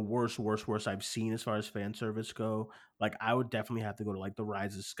I've seen as far as fan service go. Like I would definitely have to go to like the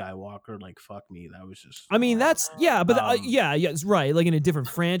Rise of Skywalker. Like fuck me, that was just I mean, that's yeah, but um yeah, it's right. Like in a different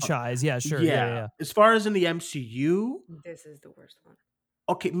franchise. Yeah, sure. Yeah, yeah. yeah. As far as in the MCU, this is the worst one.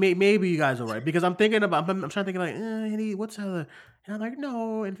 okay, maybe you guys are right because I'm thinking about I'm trying to think like what's other and I'm like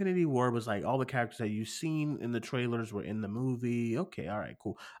no, Infinity War was like all the characters that you've seen in the trailers were in the movie. Okay, all right,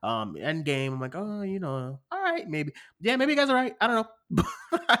 cool. Endgame, I'm like oh all right maybe maybe you guys are right. I don't know.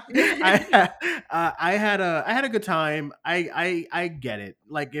 I had a good time. I get it.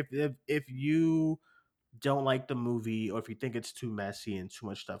 Like if you don't like the movie or if you think it's too messy and too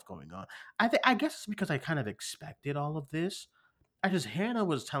much stuff going on, I guess it's because I kind of expected all of this. I just Hannah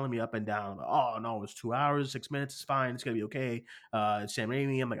was telling me up and down, oh no, it's 2 hours, 6 minutes, it's fine, it's gonna be okay. It's Sam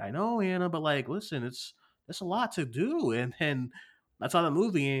Raimi. I'm like, I know, Hannah, but like, listen, it's a lot to do. And then I saw the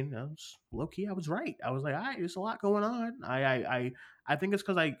movie, and low key, I was right. I was like, all right, there's a lot going on. I think it's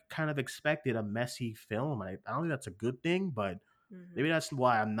because I kind of expected a messy film. I don't think that's a good thing, but maybe that's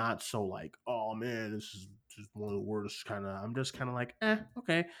why I'm not so like, oh man, this is just one of the worst kind of. I'm just kind of like,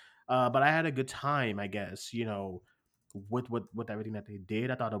 okay. But I had a good time, I guess. With everything that they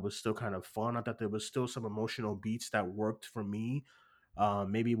did. I thought it was still kind of fun. I thought there was still some emotional beats that worked for me.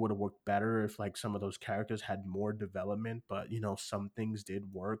 Maybe it would have worked better if like some of those characters had more development, but some things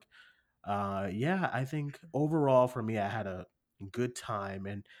did work. Yeah, I think overall for me, I had a good time,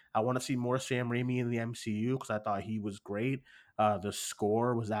 and I want to see more Sam Raimi in the MCU because I thought he was great. The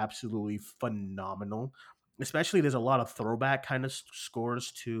score was absolutely phenomenal. Especially, there's a lot of throwback kind of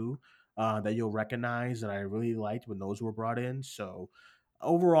scores too that you'll recognize, and I really liked when those were brought in. So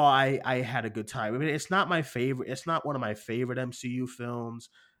overall, I had a good time. I mean, it's not my favorite. It's not one of my favorite MCU films.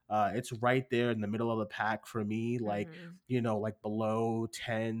 It's right there in the middle of the pack for me. Like like below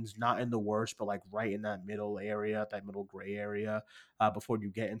tens, not in the worst, but like right in that middle area, that middle gray area, before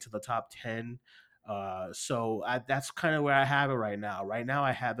you get into the top 10. That's kind of where I have it right now. Right now,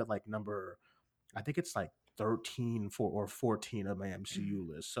 I have it like number, I think it's like 13 or 14 of my MCU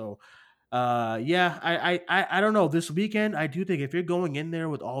list. So, yeah, I don't know. This weekend, I do think if you're going in there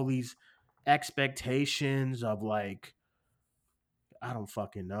with all these expectations of like, I don't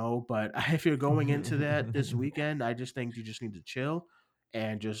fucking know. But if you're going into that this weekend, I just think you just need to chill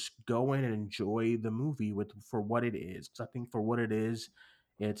and just go in and enjoy the movie for what it is. Because I think for what it is,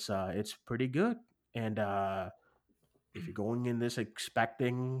 it's pretty good. And if you're going in this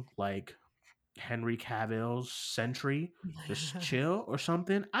expecting like Henry Cavill's Sentry, just chill or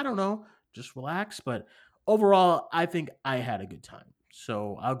something. I don't know, just relax. But overall, I think I had a good time.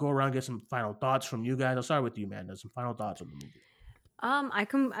 So I'll go around and get some final thoughts from you guys. I'll start with you, man. Some final thoughts on the movie.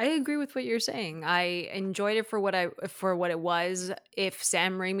 I agree with what you're saying. I enjoyed it for what it was. If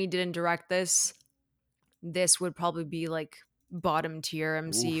Sam Raimi didn't direct this would probably be like bottom tier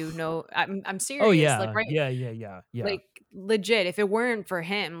MCU. Oof. No, I'm Oh serious. Like yeah, right, yeah. like legit. If it weren't for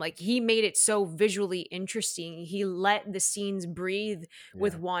him, like he made it so visually interesting. He let the scenes breathe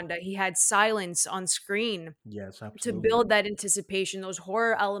with Yeah. Wanda. He had silence on screen Yes, to absolutely. build that anticipation. Those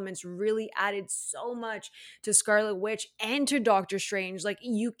horror elements really added so much to Scarlet Witch and to Doctor Strange. Like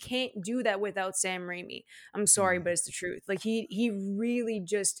you can't do that without Sam Raimi. I'm sorry, Mm, but it's the truth. Like he really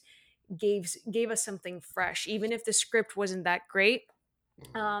just gave us something fresh, even if the script wasn't that great.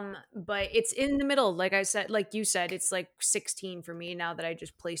 But it's in the middle, like I said, like you said, it's like 16 for me now that I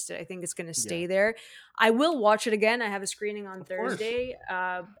just placed it. I think it's gonna yeah, stay there. I will watch it again. I have a screening on of course. Thursday.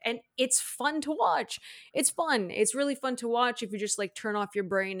 And it's fun to watch. It's fun. It's really fun to watch if you just like turn off your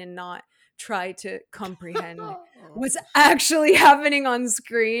brain and not try to comprehend what's actually happening on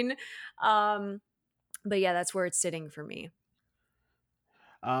screen. But yeah, that's where it's sitting for me.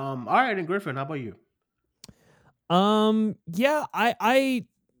 All right, and Griffin, how about you? Yeah, I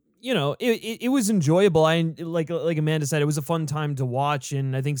it was enjoyable. I like Amanda said, it was a fun time to watch,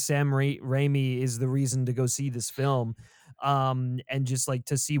 and I think Sam Raimi is the reason to go see this film, and just like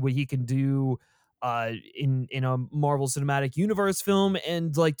to see what he can do, in a Marvel Cinematic Universe film,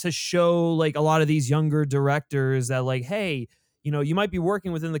 and like to show like a lot of these younger directors that like, hey, you might be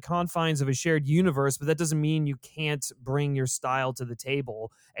working within the confines of a shared universe, but that doesn't mean you can't bring your style to the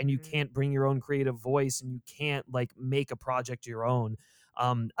table, and you can't bring your own creative voice, and you can't like make a project your own.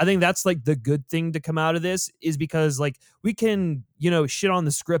 I think that's like the good thing to come out of this, is because like we can, shit on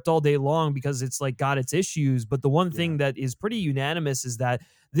the script all day long because it's like got its issues. But the one thing that is pretty unanimous is that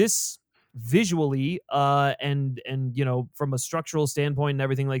this visually, and from a structural standpoint and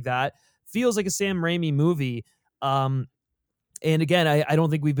everything like that, feels like a Sam Raimi movie. And again, I don't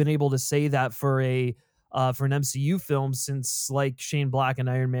think we've been able to say that for an MCU film since like Shane Black and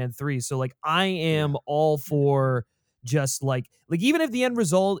Iron Man 3. So like I am all for just like even if the end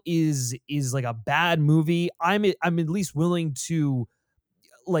result is like a bad movie, I'm at least willing to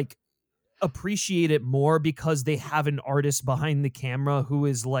like appreciate it more because they have an artist behind the camera who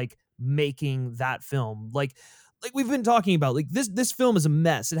is like making that film. Like we've been talking about, like this film is a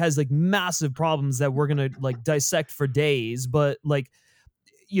mess. It has like massive problems that we're gonna like dissect for days, but like,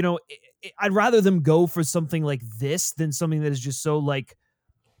 I'd rather them go for something like this than something that is just so like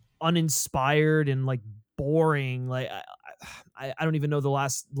uninspired and like boring. Like I don't even know the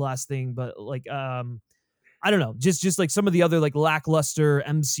last thing, but like I don't know, just like some of the other like lackluster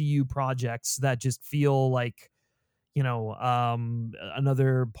MCU projects that just feel like,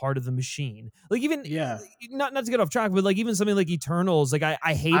 another part of the machine. Like even not to get off track, but like even something like Eternals, like I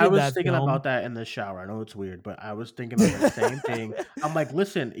hated I was that thinking film. about that in the shower. I know it's weird, but I was thinking of the same thing. I'm like,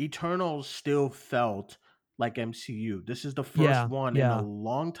 listen, Eternals still felt like MCU. This is the first one in a Yeah.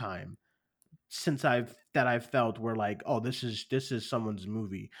 long time since I've felt where like, oh, this is someone's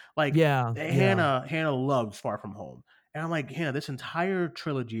movie. Like Yeah. Hannah loves Far From Home, and I'm like, Hannah, this entire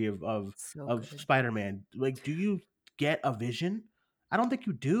trilogy So of good. Spider-Man, like, do you get a vision? I don't think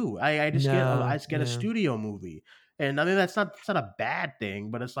you do. I No. just get a Yeah. studio movie, and I mean it's not a bad thing,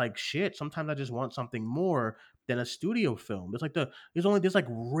 but it's like shit. Sometimes I just want something more than a studio film. There's like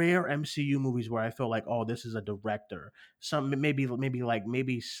rare MCU movies where I feel like, oh, this is a director. Some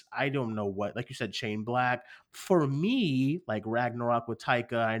I don't know what, like you said, Shane Black. For me, like Ragnarok with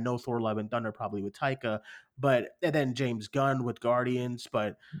Taika. I know Thor: Love and Thunder probably with Taika, but and then James Gunn with Guardians.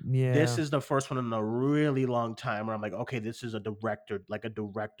 But this Yeah. is the first one in a really long time where I'm like, okay, this is a director. Like a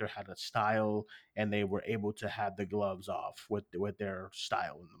director had a style, and they were able to have the gloves off with their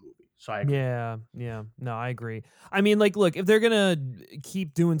style in the movie. So I agree. Yeah, yeah. No, I agree. I mean, like, look, if they're gonna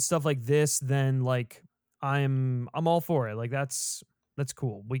keep doing stuff like this, then like I'm all for it. Like that's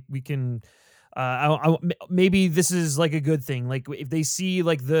cool. We can maybe this is like a good thing. Like if they see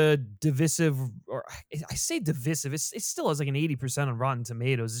like the divisive, or I say divisive, it still has like an 80% on Rotten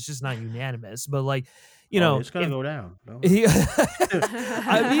Tomatoes. It's just not unanimous. But like, Oh, it's gonna if go down. Don't worry. yeah,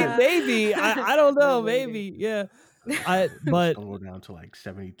 I mean, maybe I don't know, maybe yeah. It's But gonna go down to like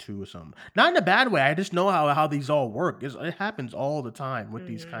 72 or something. Not in a bad way. I just know how these all work. It happens all the time with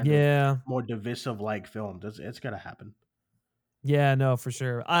these kind of yeah. more divisive like films. It's gonna happen. Yeah, no, for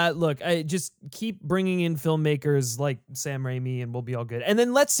sure. Look, I just keep bringing in filmmakers like Sam Raimi, and we'll be all good. And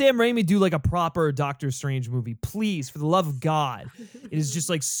then let Sam Raimi do like a proper Doctor Strange movie, please, for the love of God. It is just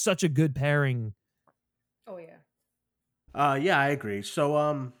like such a good pairing. Oh yeah. Yeah, I agree. So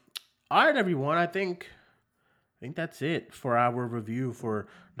all right, everyone. I think that's it for our review for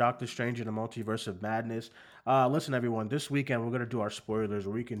Doctor Strange and the Multiverse of Madness. Listen, everyone, this weekend we're gonna do our spoilers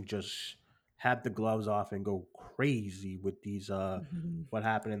where we can just have the gloves off and go crazy with these what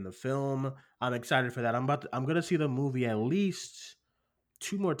happened in the film. I'm excited for that. I'm gonna see the movie at least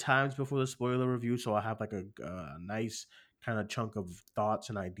two more times before the spoiler review, so I have like a nice kind of chunk of thoughts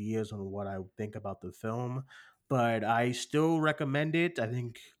and ideas on what I think about the film. But I still recommend it. I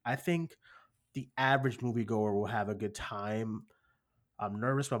think the average moviegoer will have a good time. I'm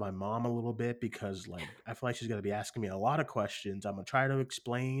nervous about my mom a little bit because like I feel like she's gonna be asking me a lot of questions. I'm gonna try to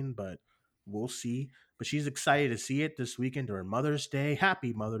explain, but we'll see. But she's excited to see it this weekend during Mother's Day.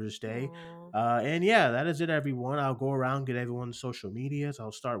 Happy Mother's Day. Aw. And yeah, that is it, everyone. I'll go around, get everyone's social medias.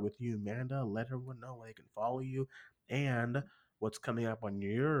 I'll start with you, Amanda. Let everyone know where they can follow you and what's coming up on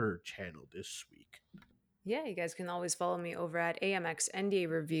your channel this week. Yeah, you guys can always follow me over at AMX NDA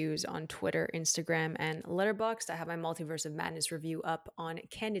Reviews on Twitter, Instagram, and Letterboxd. I have my Multiverse of Madness review up on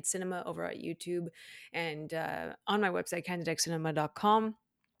Candid Cinema over at YouTube and on my website, candidxcinema.com.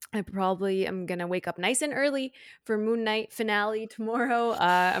 I probably am going to wake up nice and early for Moon Knight finale tomorrow.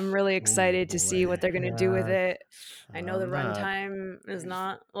 I'm really Oh excited to see boy. what they're going to do with Yeah. it. I know the I'm not. runtime is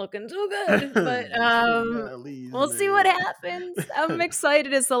not looking too good, but Please, we'll see what man. happens. I'm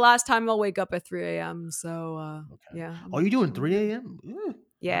excited. It's the last time I'll wake up at 3 a.m. So Okay. yeah. Oh, you doing I'm 3 good. a.m.? All right.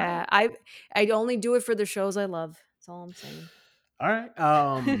 Yeah, I only do it for the shows I love. That's all I'm saying. All right.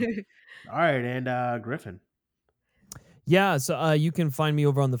 All right, and Griffin. Yeah, so you can find me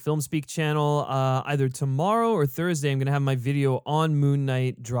over on the Film Speak channel either tomorrow or Thursday. I'm gonna have my video on Moon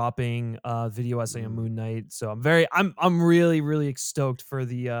Knight dropping, video essay on Moon Knight. So I'm really stoked for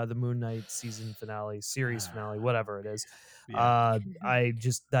the Moon Knight season finale, series finale, whatever it is. Yeah. I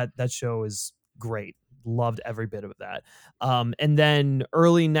just that show is great. Loved every bit of that. And then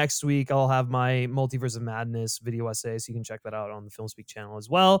early next week, I'll have my Multiverse of Madness video essay, so you can check that out on the Film Speak channel as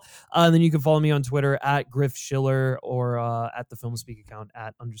well. And then you can follow me on Twitter at Griff Schiller or at the Film Speak account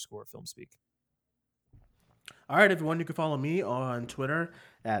at _Film Speak. All right, everyone, you can follow me on Twitter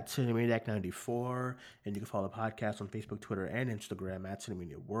at Cinemaniac94, and you can follow the podcast on Facebook, Twitter, and Instagram at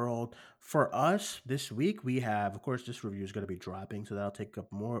Cinemania World. For us, this week, we have, of course, this review is going to be dropping, so that'll take up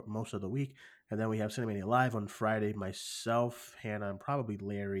most of the week. And then we have Cinemania Live on Friday, myself, Hannah, and probably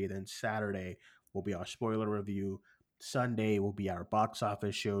Larry. Then Saturday will be our spoiler review. Sunday will be our box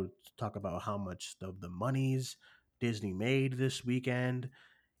office show to talk about how much of the monies Disney made this weekend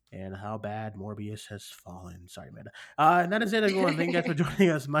and how bad Morbius has fallen. Sorry, Amanda. And that is it, everyone. Thank you guys for joining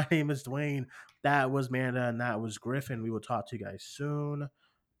us. My name is Dwayne. That was Amanda, and that was Griffin. We will talk to you guys soon.